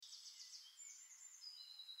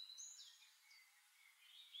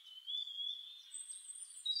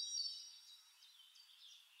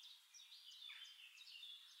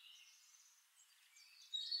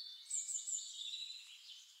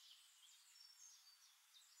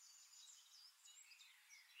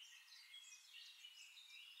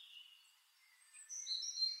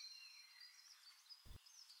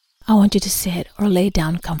I want you to sit or lay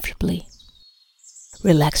down comfortably.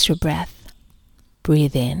 Relax your breath.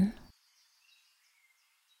 Breathe in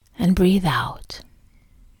and breathe out.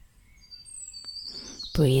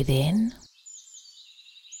 Breathe in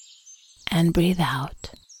and breathe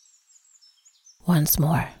out. Once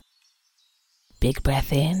more. Big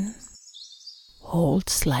breath in. Hold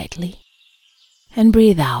slightly and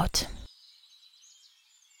breathe out.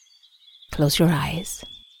 Close your eyes.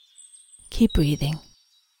 Keep breathing.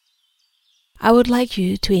 I would like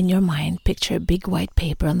you to, in your mind, picture a big white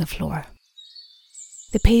paper on the floor.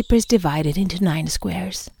 The paper is divided into 9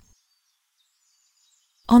 squares.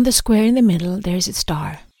 On the square in the middle, there is a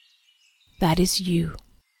star. That is you.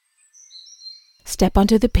 Step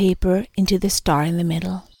onto the paper into the star in the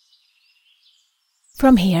middle.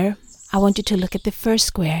 From here, I want you to look at the first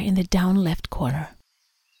square in the down left corner.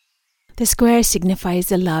 The square signifies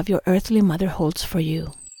the love your earthly mother holds for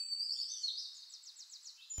you.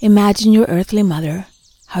 Imagine your earthly mother,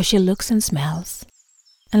 how she looks and smells,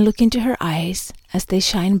 and look into her eyes as they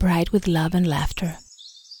shine bright with love and laughter.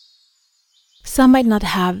 Some might not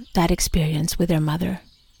have that experience with their mother,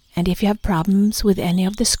 and if you have problems with any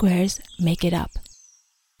of the squares, make it up.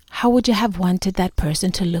 How would you have wanted that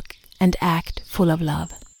person to look and act full of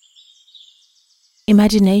love?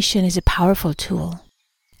 Imagination is a powerful tool,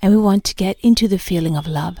 and we want to get into the feeling of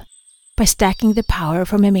love by stacking the power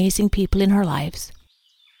from amazing people in our lives.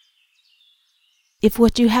 If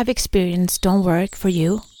what you have experienced don't work for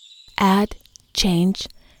you, add, change,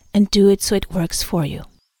 and do it so it works for you.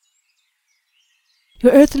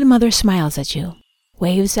 Your earthly mother smiles at you,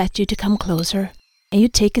 waves at you to come closer, and you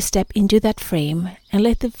take a step into that frame and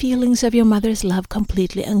let the feelings of your mother's love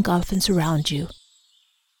completely engulf and surround you.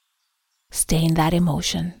 Stay in that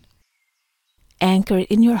emotion. Anchor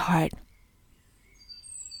it in your heart.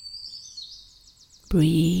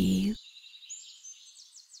 Breathe.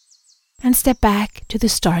 And step back to the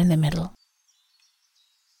star in the middle.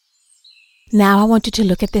 Now I want you to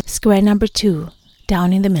look at the square number 2,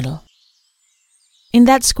 down in the middle. In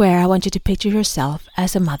that square, I want you to picture yourself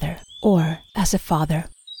as a mother or as a father.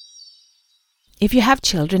 If you have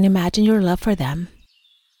children, imagine your love for them.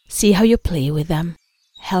 See how you play with them,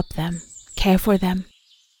 help them, care for them.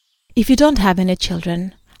 If you don't have any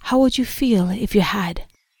children, how would you feel if you had?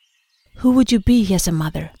 Who would you be as a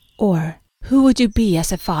mother, or who would you be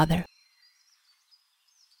as a father?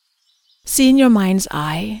 See in your mind's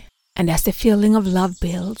eye, and as the feeling of love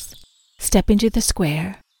builds, step into the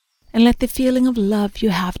square and let the feeling of love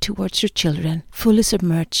you have towards your children fully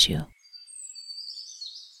submerge you.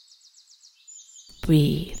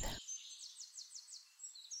 Breathe.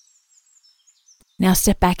 Now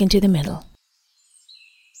step back into the middle.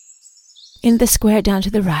 In the square down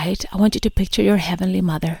to the right, I want you to picture your heavenly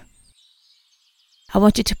mother. I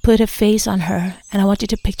want you to put a face on her, and I want you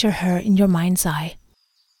to picture her in your mind's eye.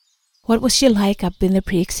 What was she like up in the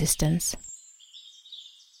pre-existence?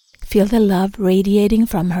 Feel the love radiating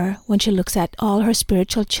from her when she looks at all her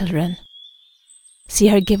spiritual children. See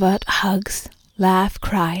her give out hugs, laugh,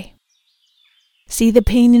 cry. See the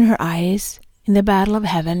pain in her eyes in the battle of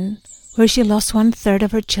heaven where she lost 1/3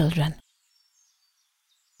 of her children.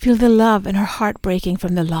 Feel the love in her heart breaking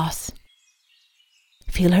from the loss.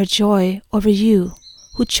 Feel her joy over you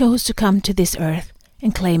who chose to come to this earth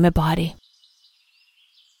and claim a body.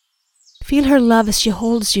 Feel her love as she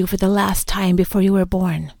holds you for the last time before you were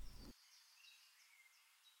born.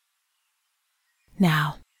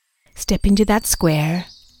 Now, step into that square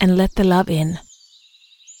and let the love in.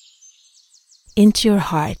 Into your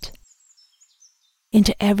heart.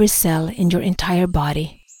 Into every cell in your entire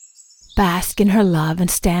body. Bask in her love and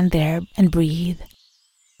stand there and breathe.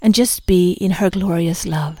 And just be in her glorious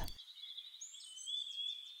love.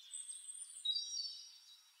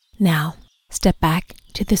 Now, step back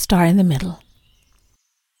to the star in the middle.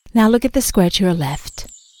 Now look at the square to your left.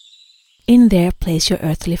 In there, place your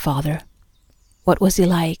earthly father. What was he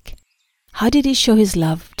like? How did he show his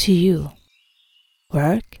love to you?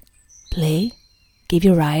 Work? Play? Give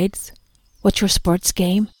you rides? Watch your sports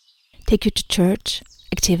game? Take you to church?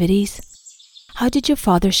 Activities? How did your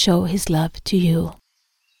father show his love to you?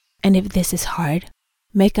 And if this is hard,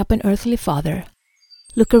 make up an earthly father.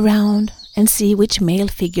 Look around and see which male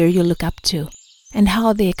figure you look up to and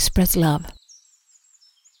how they express love.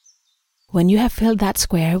 When you have filled that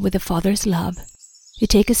square with the Father's love, you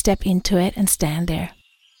take a step into it and stand there.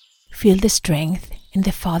 Feel the strength in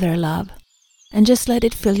the Father love and just let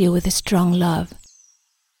it fill you with a strong love,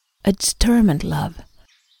 a determined love,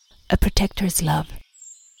 a protector's love,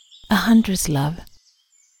 a hunter's love,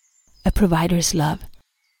 a provider's love,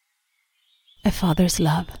 a father's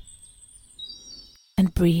love.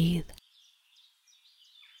 And breathe.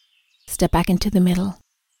 step back into the middle.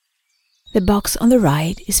 The box on the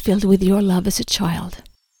right is filled with your love as a child.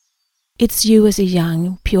 It's you as a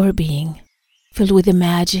young, pure being, filled with the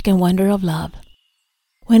magic and wonder of love.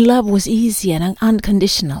 When love was easy and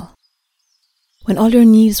unconditional. When all your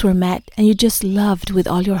needs were met and you just loved with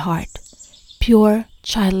all your heart. Pure,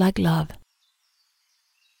 childlike love.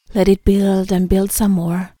 Let it build and build some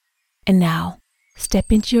more. And now,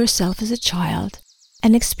 step into yourself as a child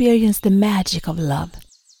and experience the magic of love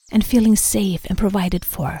and feeling safe and provided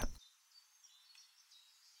for.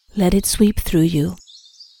 Let it sweep through you,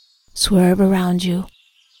 swerve around you.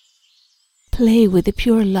 Play with the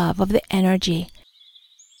pure love of the energy.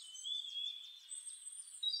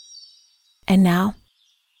 And now,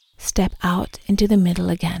 step out into the middle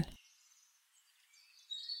again.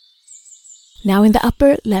 Now in the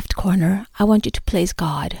upper left corner, I want you to place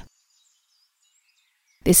God.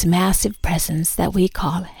 This massive presence that we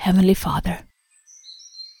call Heavenly Father.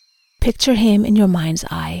 Picture Him in your mind's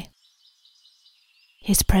eye.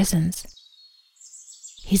 His presence.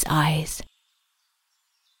 His eyes.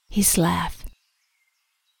 His laugh.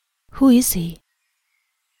 Who is He?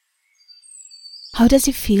 How does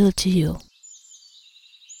He feel to you?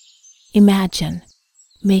 Imagine,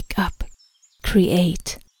 make up,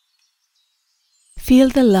 create. Feel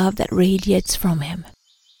the love that radiates from Him.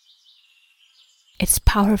 It's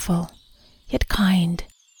powerful, yet kind.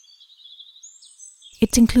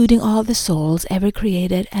 It's including all the souls ever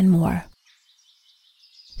created and more.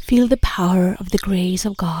 Feel the power of the grace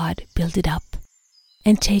of God build it up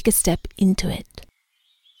and take a step into it.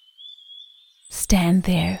 Stand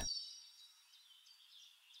there.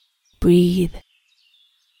 Breathe.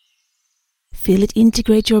 Feel it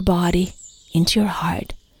integrate your body into your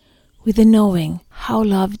heart with the knowing how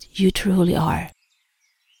loved you truly are.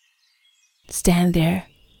 Stand there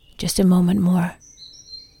just a moment more.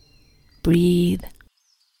 Breathe.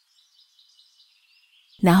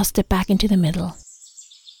 Now step back into the middle.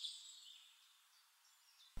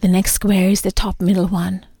 The next square is the top middle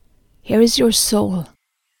one. Here is your soul.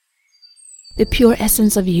 The pure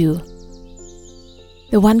essence of you.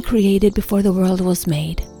 The one created before the world was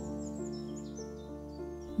made.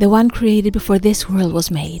 The one created before this world was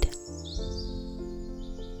made.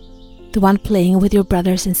 The one playing with your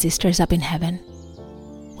brothers and sisters up in heaven,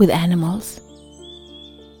 with animals,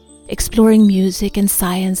 exploring music and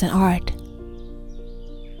science and art,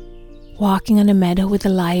 walking on a meadow with a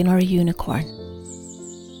lion or a unicorn.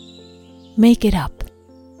 Make it up.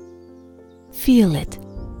 Feel it.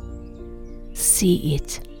 See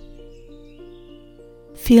it.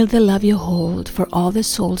 Feel the love you hold for all the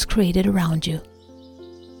souls created around you,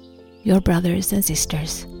 your brothers and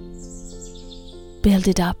sisters. Build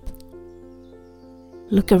it up.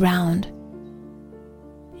 Look around.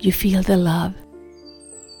 You feel the love.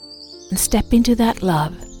 And step into that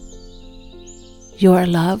love. Your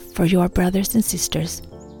love for your brothers and sisters.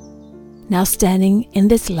 Now standing in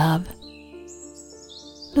this love.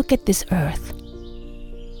 Look at this earth.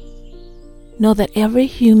 Know that every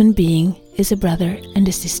human being is a brother and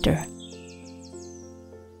a sister.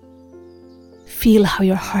 Feel how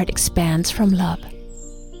your heart expands from love.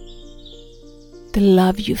 The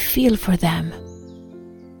love you feel for them.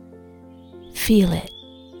 Feel it.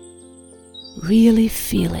 Really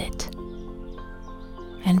feel it.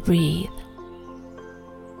 And breathe.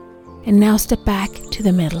 And now step back to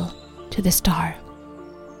the middle, to the star.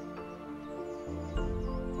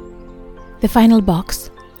 The final box,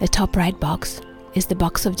 the top right box, is the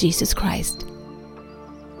box of Jesus Christ.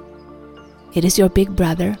 It is your big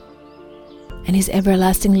brother and His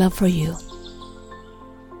everlasting love for you.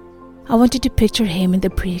 I want you to picture Him in the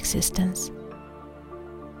pre-existence.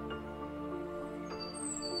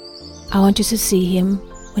 I want you to see Him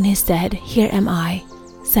when He said, "Here am I,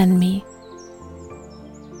 send me."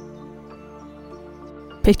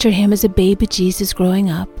 Picture Him as a baby Jesus growing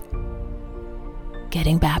up,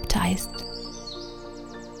 getting baptized,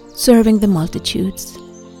 serving the multitudes,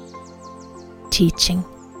 teaching,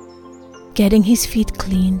 getting His feet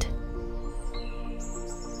cleaned,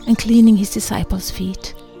 and cleaning His disciples'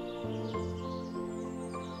 feet,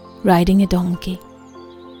 riding a donkey,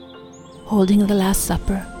 holding the Last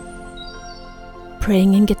Supper,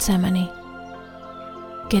 praying in Gethsemane,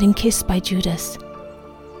 getting kissed by Judas,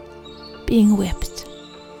 being whipped,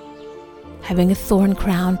 having a thorn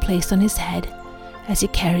crown placed on His head as He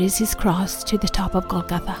carries His cross to the top of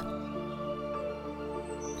Golgotha,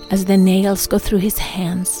 as the nails go through His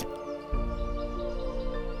hands,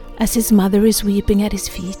 as His mother is weeping at His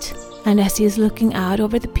feet, and as He is looking out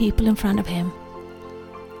over the people in front of Him.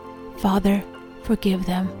 Father, forgive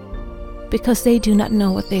them, because they do not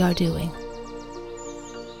know what they are doing.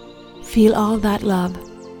 Feel all that love.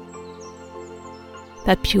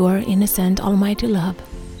 that pure, innocent, almighty love,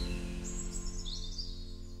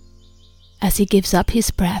 as He gives up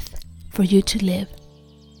His breath for you to live.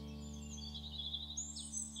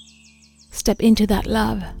 Step into that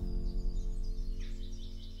love.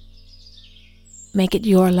 Make it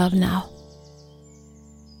your love now.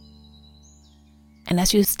 And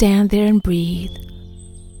as you stand there and breathe,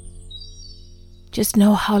 just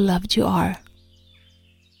know how loved you are.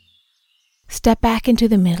 Step back into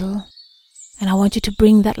the middle, and I want you to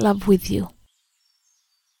bring that love with you.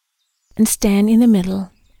 And stand in the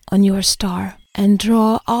middle on your star and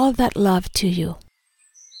draw all that love to you.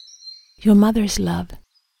 Your mother's love.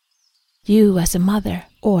 You as a mother,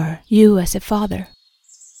 or you as a father.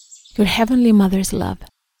 Your heavenly mother's love.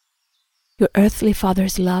 Your earthly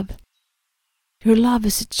father's love. Your love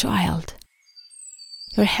as a child.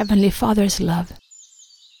 Your heavenly father's love.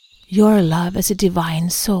 Your love as a divine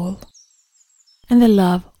soul. And the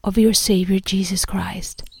love of your Savior Jesus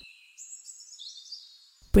Christ.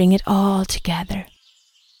 Bring it all together.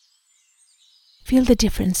 Feel the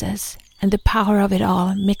differences and the power of it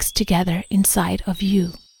all mixed together inside of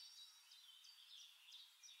you.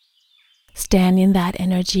 Stand in that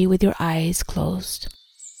energy with your eyes closed.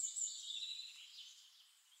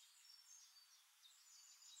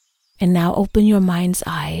 And now open your mind's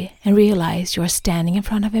eye and realize you are standing in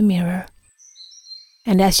front of a mirror.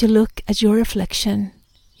 And as you look at your reflection,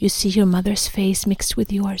 you see your mother's face mixed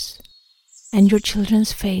with yours, and your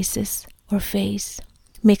children's faces or face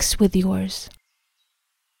mixed with yours.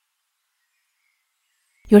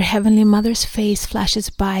 Your heavenly mother's face flashes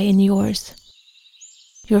by in yours,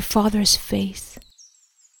 your father's face,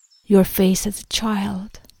 your face as a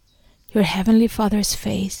child, your heavenly father's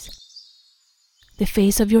face, the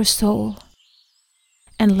face of your soul,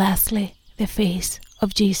 and lastly, the face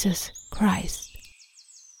of Jesus Christ.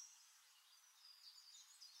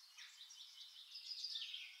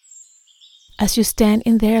 As you stand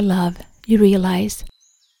in their love, you realize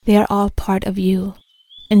they are all part of you,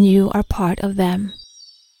 and you are part of them.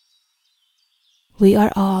 We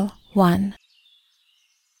are all one.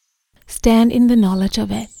 Stand in the knowledge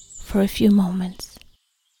of it for a few moments.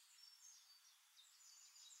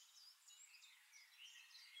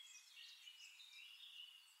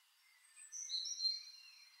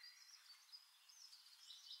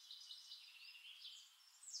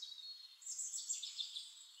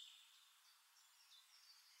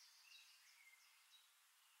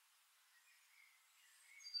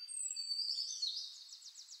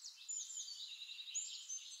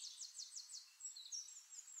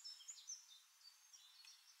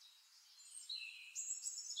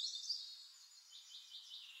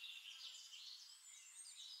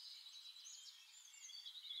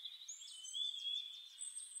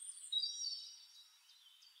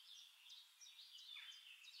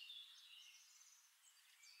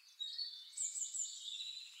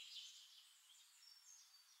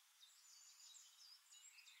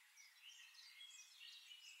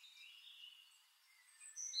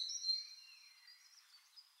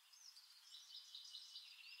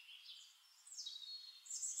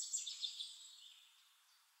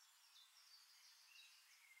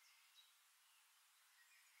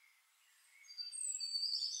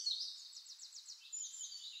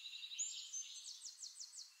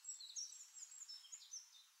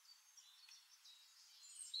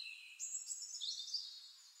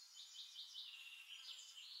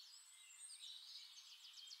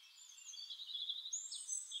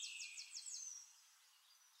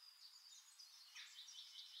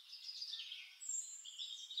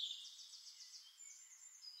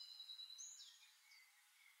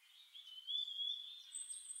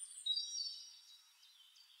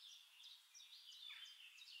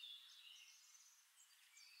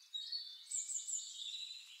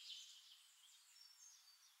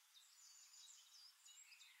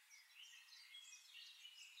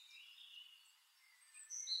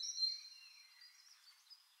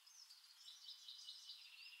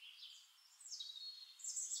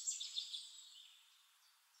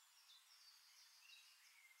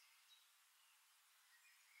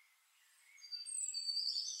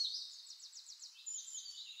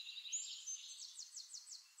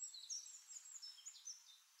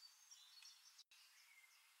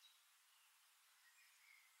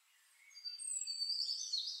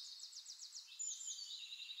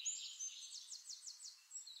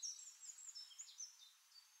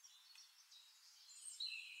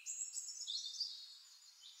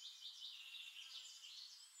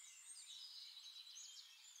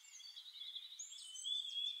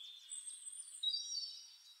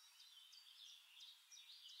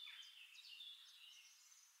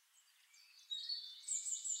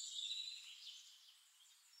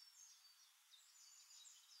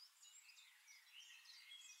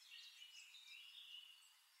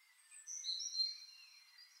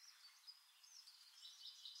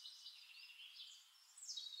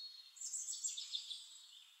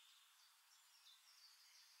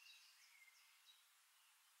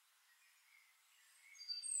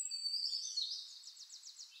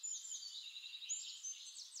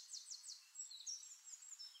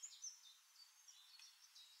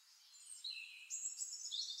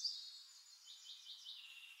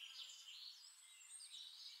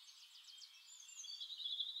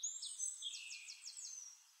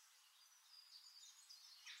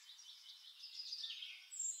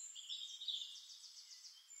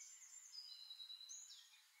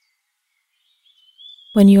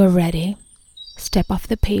 When you are ready, step off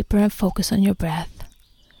the paper and focus on your breath.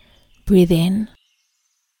 Breathe in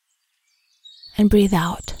and breathe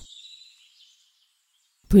out.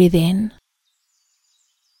 Breathe in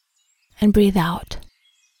and breathe out.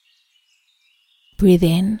 Breathe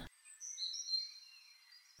in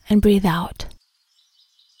and breathe out.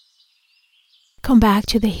 Come back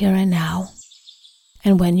to the here and now,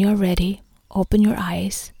 and when you're ready, open your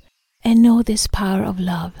eyes and know this power of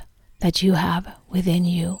love that you have within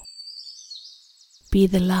you. Be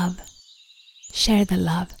the love, share the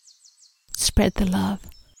love, spread the love,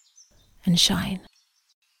 and shine.